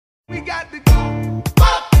We got to go.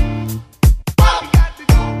 Fuck. We got to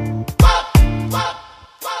go. Fuck. Fuck.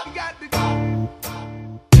 We got to go.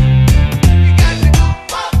 We got to go.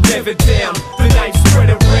 Fuck. Never down, the name spread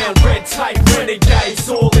around. Red Tape Renegades,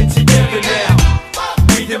 all in together now.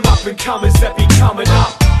 We them up and comers that be coming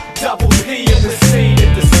up. Double P in the scene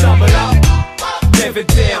and to sum it up. Never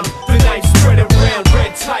down, the name spread around.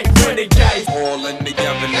 Red Tape Renegades, all in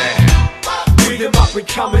together now. We them up and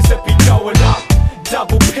comers that be going up.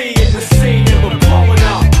 Double P in the scene and we're blowing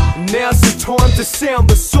up. Now's the time to sound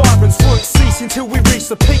the sirens. Won't cease until we reach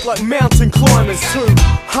the peak like mountain climbers. Too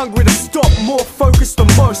hungry to stop, more focused than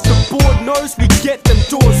most. The board knows we get them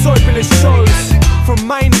doors open as shows. From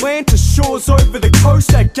mainland to shores over the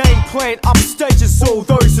coast, our game plan upstages all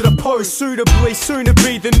those that oppose. Suitably soon to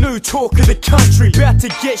be the new talk of the country. About to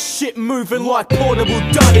get shit moving like portable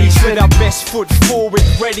dunnies. Let our best foot forward,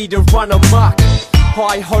 ready to run amok.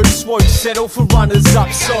 High hopes won't settle for runners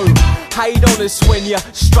up, so hate on us when you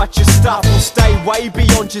strut your stuff. We'll stay way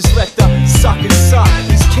beyond just let the suckers suck.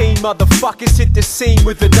 These keen motherfuckers hit the scene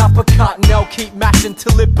with an uppercut, and they'll keep mashing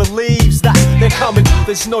till it believes that they're coming.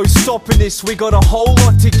 There's no stopping this, we got a whole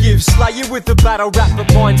lot to give. Slay you with the battle rap,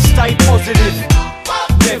 but mind stay positive.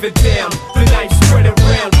 Never down, the name spread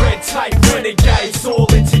around. Red Tape Renegades, all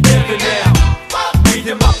in together now. We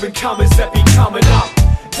them up and comers that be coming up.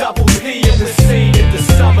 Double P in the scene and to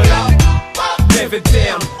sum it up. Never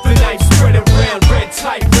down, the name spread around. Red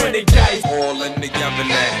Tape Renegades, all in together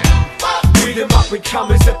now. We them up and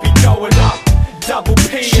comers that be going up. Double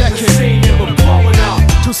P in the scene and we're blowing up.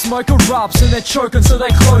 Till smoke erupts and they're choking so they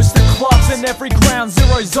close the clubs. And every ground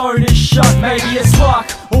zero zone is shut, maybe it's luck.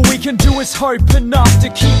 All we can do is hope enough to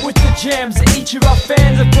keep with the jams that each of our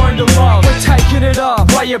fans have grown to love. We're taking it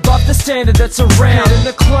up, way above the standard that's around. In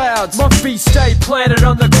the clouds, my feet stay planted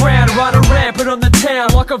on the ground. Running rampant on the town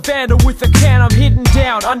like a vandal with a can. I'm hitting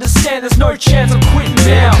down, understand there's no chance I'm quitting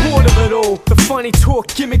now. Bored of it all, the funny talk,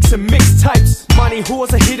 gimmicks and mixtapes. Money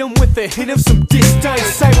whores are hit 'em with a hint of some disdain.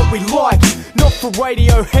 Say what we like, not for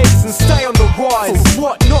radio heads, and stay on the rise. For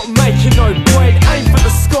what? Not making no bread, aim for the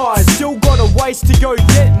skies. Still got a ways to go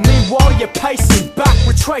yet, meanwhile you're pacing back,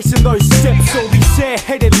 retracing those steps. All these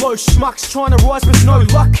air-headed low schmucks trying to rise with no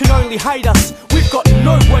luck can only hate us. We've got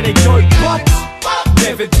nowhere to go but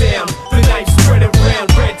never down, the name spread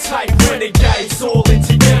around. Red Tape Renegades, all in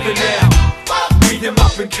together now. We them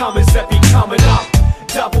up and comers that be coming up.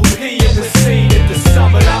 Double P in the scene and to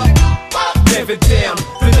sum it up. Never down,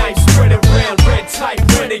 the name spread around. Red Tape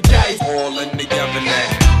Renegades, all in together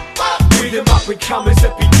now. We them up and comers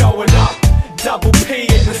that be going up. Double P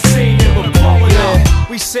in the scene and we're blowing up.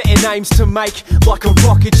 We setting aims to make like a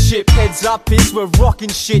rocket ship. Heads up is we're rocking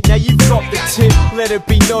shit. Now you've got the tip, let it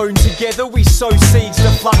be known. Together we sow seeds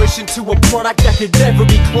to flourish into a product that could never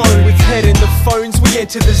be cloned. With head in the phones we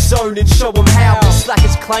enter the zone and show them how. The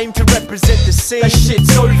slackers claim to represent the scene. That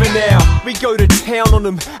shit's over now, we go to town on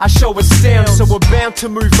them, our show astounds. So we're bound to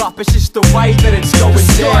move up, it's just the way that it's going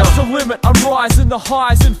down. Sky's the limit, I'm rising, the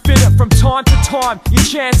high's infinite. From time to time, your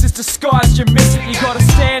chance is disguised, you miss it. You gotta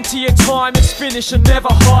stand to your time, it's finished and never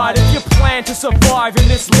hide. If you plan to survive in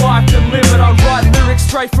this life, then live it. I write lyrics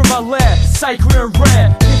straight from my left, sacred and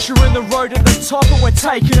rare. Picturing the road at the top and we're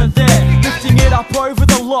taking it there. Lifting it up over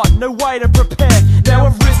the lot, no way to prepare. Now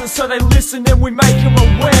we've risen so they listen and we make them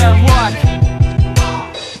aware. Like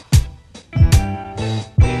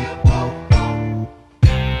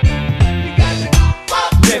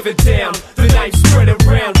never down, the name spread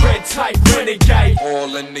around. Red Tape Renegade,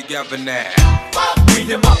 all in together now. We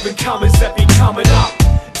them up and comers that be coming up.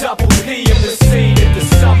 Double P in the scene and to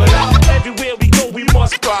sum it up. Everywhere we go we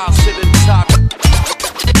must rise to the top.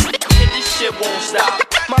 And this shit won't stop.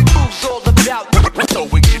 My crew's all about So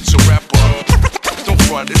we get to wrap up. Don't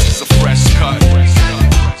front, this is a fresh cut.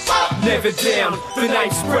 Never down, the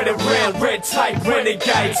name spread around. Red Tape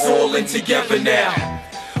Renegades, all in together now.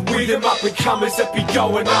 We them up and comers that be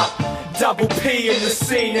going up. Double P in the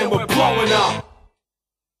scene and we're blowing up.